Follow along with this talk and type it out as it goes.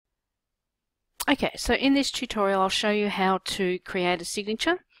Okay, so in this tutorial I'll show you how to create a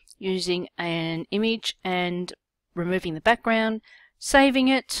signature using an image and removing the background, saving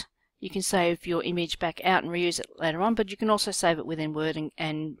it. You can save your image back out and reuse it later on, but you can also save it within Word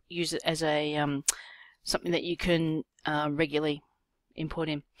and use it as a something that you can regularly import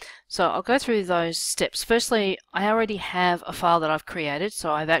in. So I'll go through those steps. Firstly, I already have a file that I've created,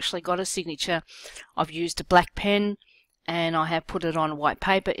 so I've actually got a signature. I've used a black pen and I have put it on white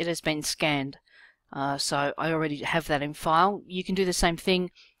paper. It has been scanned. So I already have that in file. You can do the same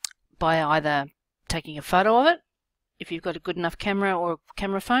thing by either taking a photo of it, if you've got a good enough camera or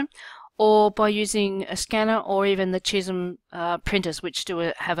camera phone, or by using a scanner or even the Chisholm printers, which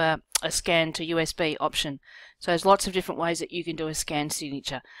have a scan to USB option. So there's lots of different ways that you can do a scanned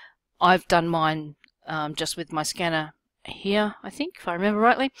signature. I've done mine just with my scanner here, I think, if I remember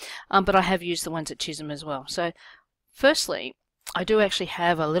rightly, but I have used the ones at Chisholm as well. So firstly, I do actually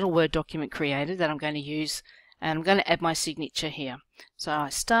have a little Word document created that I'm going to use, and I'm going to add my signature here. So I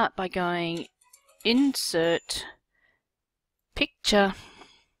start by going Insert, Picture,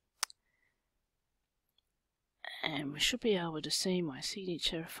 and we should be able to see my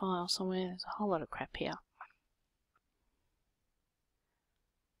signature file somewhere. There's a whole lot of crap here.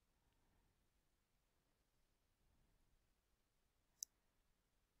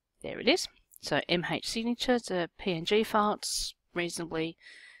 There it is. So MH signature, it's a PNG file. It's reasonably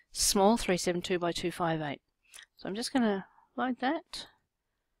small, 372 by 258. So I'm just going to load that.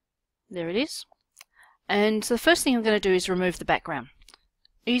 There it is. And so the first thing I'm going to do is remove the background.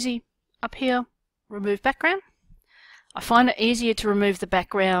 Easy. Up here, remove background. I find it easier to remove the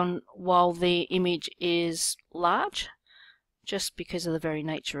background while the image is large, just because of the very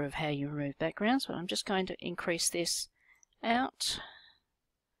nature of how you remove backgrounds. But I'm just going to increase this out.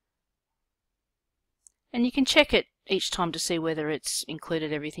 And you can check it each time to see whether it's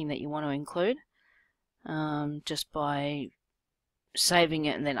included everything that you want to include, just by saving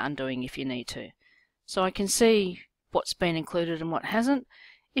it and then undoing if you need to. So I can see what's been included and what hasn't.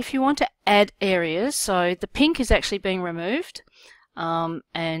 If you want to add areas, so the pink is actually being removed, and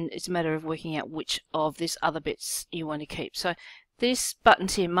it's a matter of working out which of these other bits you want to keep. So this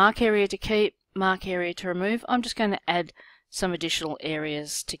button's here, mark area to keep, mark area to remove. I'm just going to add some additional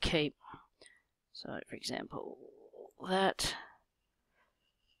areas to keep. So, for example, that.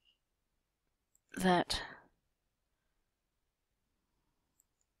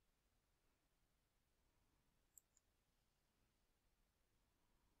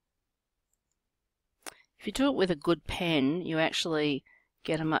 If you do it with a good pen, you actually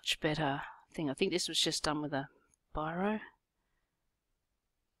get a much better thing. I think this was just done with a biro.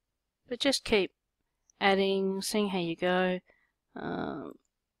 But just keep adding, seeing how you go.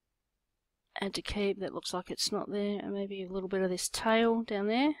 Add to keep, that looks like it's not there, and maybe a little bit of this tail down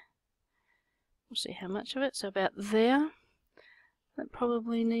there. We'll see how much of it, so about there. That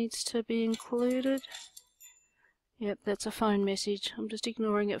probably needs to be included. Yep, that's a phone message. I'm just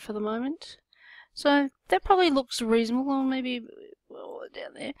ignoring it for the moment. So that probably looks reasonable, or maybe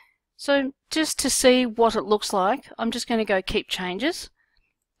down there. So just to see what it looks like, I'm just going to go keep changes,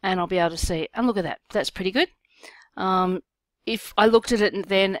 and I'll be able to see it. And look at that, that's pretty good. If I looked at it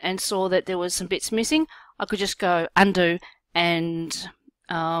then and saw that there was some bits missing, I could just go undo and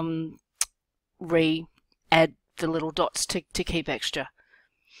re-add the little dots to keep extra.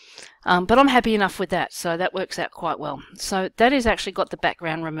 But I'm happy enough with that, so that works out quite well. So that has actually got the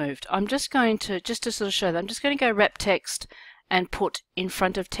background removed. I'm just going to, just to sort of show that, I'm just going to go wrap text and put in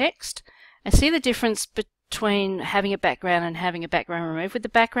front of text, and see the difference between having a background and having a background removed. With the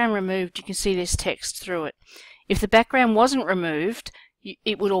background removed, you can see this text through it. If the background wasn't removed,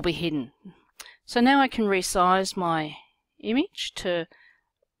 it would all be hidden. So now I can resize my image to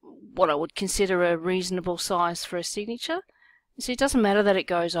what I would consider a reasonable size for a signature. See, it doesn't matter that it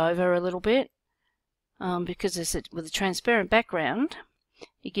goes over a little bit, because with a transparent background,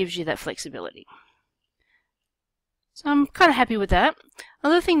 it gives you that flexibility. So I'm kind of happy with that.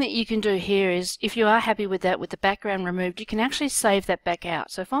 Another thing that you can do here is, if you are happy with that, with the background removed, you can actually save that back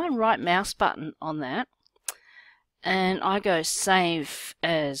out. So if I right mouse button on that, and I go save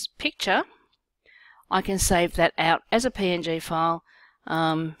as picture, I can save that out as a PNG file.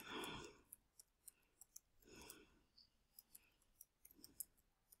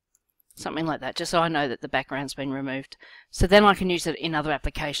 Something like that, just so I know that the background's been removed. So then I can use it in other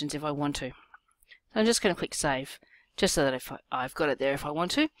applications if I want to. So I'm just going to click save, just so that if I've got it there if I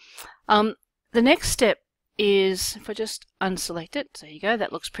want to. The next step is, if I just unselect it, there you go,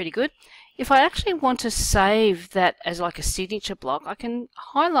 that looks pretty good. If I actually want to save that as like a signature block, I can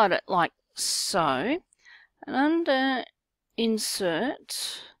highlight it like so, and under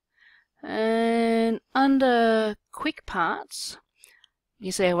Insert, And under quick parts,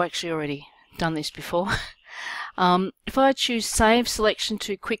 you see I've actually already done this before. If I choose save selection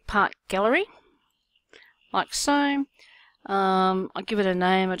to quick part gallery, like so, I'll give it a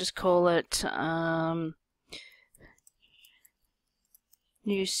name. I just call it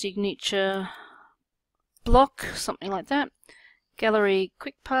new signature block, something like that. Gallery,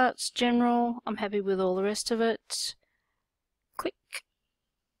 quick parts, general. I'm happy with all the rest of it. Click.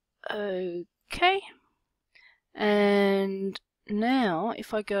 OK. And now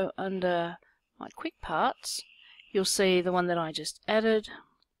if I go under my quick parts, you'll see the one that I just added,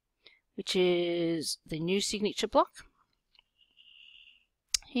 which is the new signature block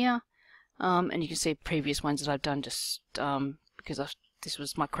here. And you can see previous ones that I've done just because this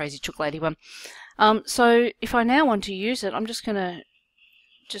was my crazy chook lady one. So if I now want to use it, I'm just going to,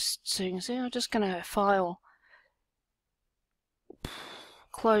 so you can see, I'm just going to file,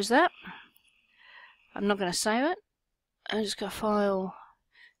 close that. I'm not going to save it. I'm just going to file,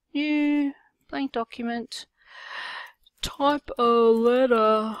 new, blank document, type a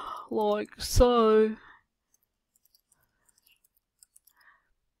letter like so.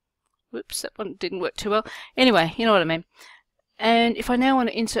 Whoops, that one didn't work too well. Anyway, you know what I mean. And if I now want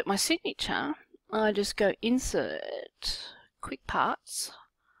to insert my signature, I just go insert quick parts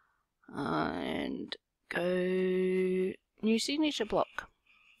and go new signature block.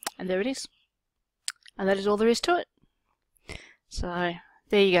 And there it is. And that is all there is to it. So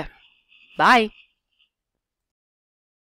there you go. Bye.